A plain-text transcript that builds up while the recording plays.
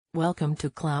Welcome to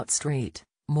Clout Street,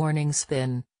 Morning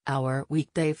Spin, our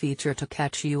weekday feature to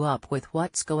catch you up with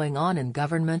what's going on in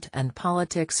government and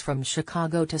politics from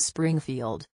Chicago to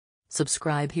Springfield.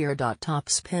 Subscribe here. Top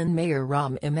spin. Mayor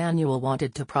Rahm Emanuel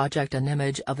wanted to project an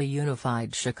image of a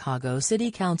unified Chicago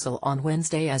City Council on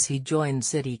Wednesday as he joined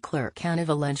City Clerk Ana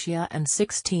Valencia and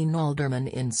 16 aldermen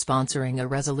in sponsoring a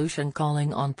resolution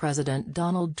calling on President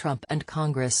Donald Trump and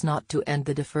Congress not to end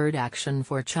the Deferred Action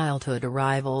for Childhood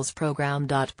Arrivals program.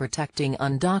 Protecting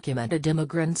undocumented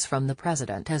immigrants from the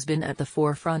president has been at the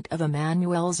forefront of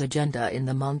Emanuel's agenda in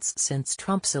the months since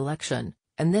Trump's election,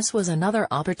 and this was another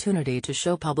opportunity to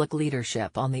show public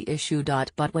leadership on the issue.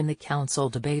 But when the council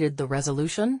debated the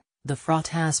resolution, the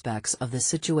fraught aspects of the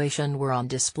situation were on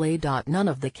display. None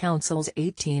of the council's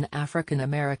 18 African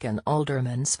American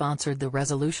aldermen sponsored the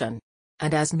resolution.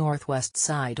 And as Northwest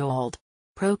Side Ald.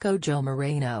 Proco Joe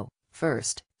Moreno,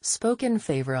 first, spoke in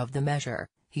favor of the measure,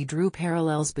 he drew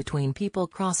parallels between people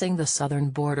crossing the southern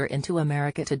border into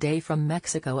America today from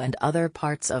Mexico and other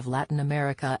parts of Latin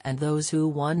America and those who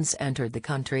once entered the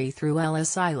country through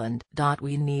Ellis Island.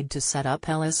 We need to set up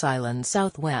Ellis Island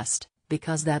Southwest,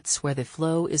 because that's where the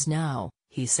flow is now,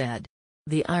 he said.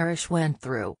 The Irish went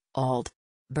through Ald.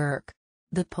 Burke.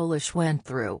 The Polish went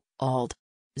through Ald.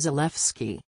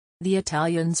 Zalewski. The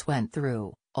Italians went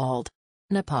through Ald.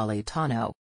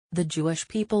 Napolitano. The Jewish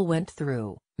people went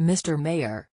through Mr.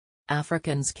 Mayor.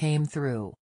 Africans came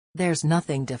through. There's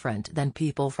nothing different than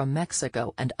people from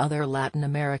Mexico and other Latin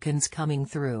Americans coming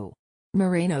through.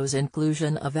 Moreno's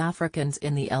inclusion of Africans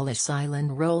in the Ellis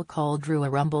Island roll call drew a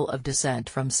rumble of dissent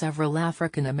from several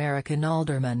African American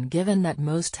aldermen, given that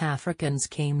most Africans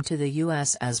came to the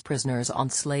U.S. as prisoners on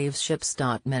slave ships.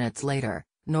 Minutes later,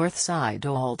 Northside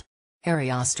Ald. Harry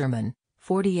Osterman,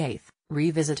 48th,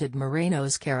 revisited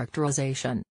Moreno's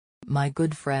characterization. My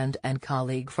good friend and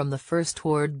colleague from the First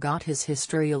Ward got his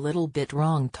history a little bit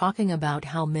wrong talking about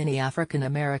how many African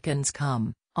Americans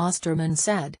come, Osterman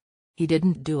said. He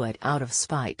didn't do it out of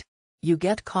spite. You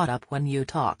get caught up when you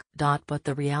talk. But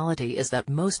the reality is that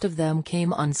most of them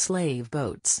came on slave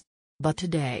boats. But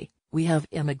today, we have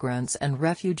immigrants and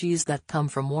refugees that come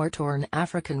from war-torn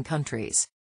African countries.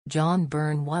 John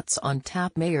Byrne. What's on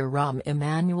tap? Mayor Rahm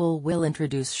Emanuel will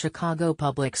introduce Chicago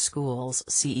Public Schools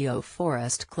CEO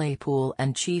Forrest Claypool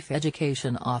and Chief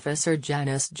Education Officer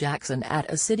Janice Jackson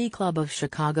at a City Club of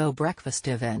Chicago breakfast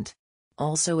event.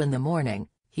 Also in the morning,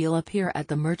 he'll appear at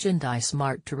the Merchandise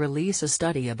Mart to release a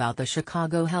study about the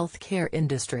Chicago healthcare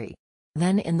industry.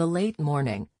 Then in the late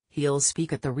morning, he'll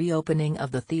speak at the reopening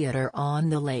of the Theater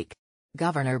on the Lake.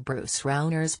 Governor Bruce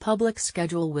Rauner's public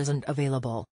schedule wasn't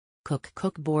available.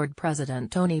 Cook Board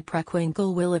President Tony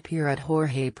Preckwinkle will appear at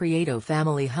Jorge Prieto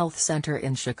Family Health Center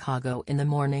in Chicago in the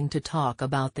morning to talk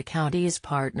about the county's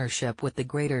partnership with the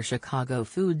Greater Chicago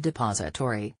Food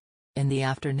Depository. In the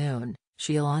afternoon,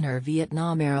 she'll honor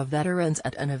Vietnam-era veterans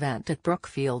at an event at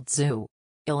Brookfield Zoo.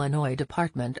 Illinois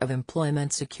Department of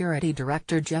Employment Security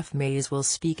Director Jeff Mays will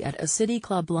speak at a City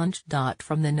Club lunch.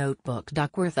 From the Notebook.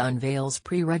 Duckworth unveils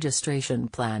pre-registration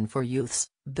plan for youths,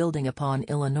 building upon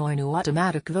Illinois' new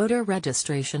automatic voter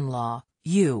registration law,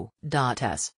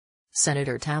 U.S.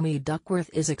 Senator Tammy Duckworth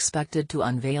is expected to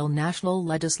unveil national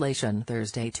legislation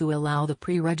Thursday to allow the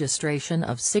pre-registration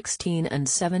of 16 and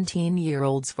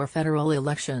 17-year-olds for federal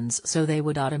elections so they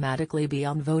would automatically be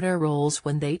on voter rolls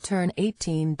when they turn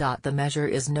 18. The measure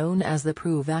is known as the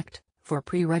PROVE Act, for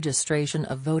pre-registration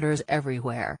of voters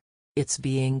everywhere. It's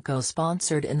being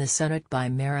co-sponsored in the Senate by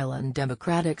Maryland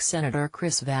Democratic Senator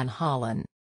Chris Van Hollen.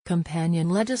 Companion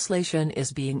legislation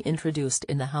is being introduced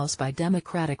in the House by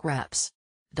Democratic reps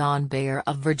Don Bayer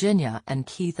of Virginia and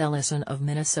Keith Ellison of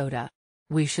Minnesota.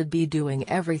 We should be doing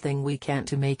everything we can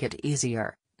to make it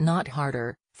easier, not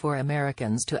harder, for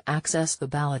Americans to access the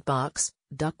ballot box,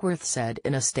 Duckworth said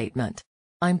in a statement.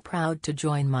 I'm proud to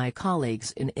join my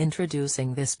colleagues in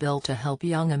introducing this bill to help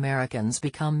young Americans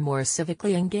become more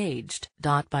civically engaged.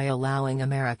 By allowing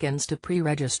Americans to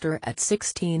pre-register at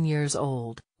 16 years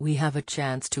old, we have a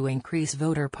chance to increase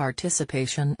voter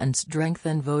participation and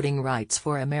strengthen voting rights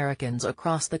for Americans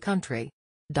across the country.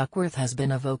 Duckworth has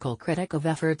been a vocal critic of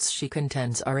efforts she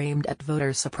contends are aimed at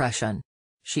voter suppression.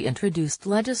 She introduced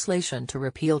legislation to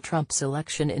repeal Trump's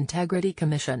Election Integrity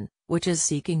Commission, which is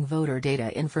seeking voter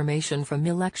data information from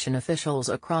election officials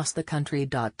across the country.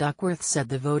 Duckworth said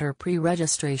the voter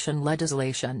pre-registration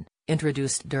legislation,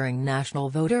 introduced during National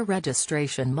Voter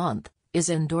Registration Month, is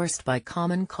endorsed by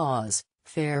Common Cause,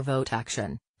 Fair Vote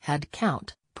Action, Head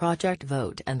Count, Project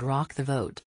Vote and Rock the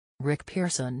Vote. Rick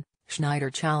Pearson,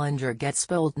 Schneider challenger gets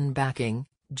Bolton backing,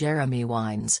 Jeremy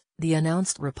Wines, the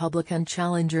announced Republican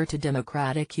challenger to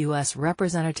Democratic U.S.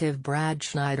 Representative Brad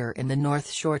Schneider in the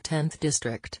North Shore 10th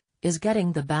District, is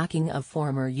getting the backing of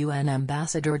former UN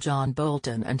Ambassador John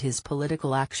Bolton and his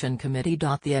Political Action Committee.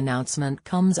 The announcement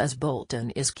comes as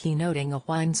Bolton is keynoting a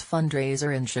Wines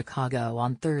fundraiser in Chicago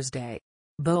on Thursday.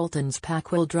 Bolton's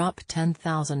PAC will drop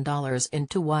 $10,000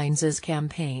 into Wines's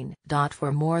campaign.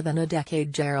 For more than a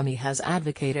decade Jeremy has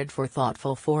advocated for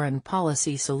thoughtful foreign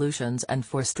policy solutions and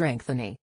for strengthening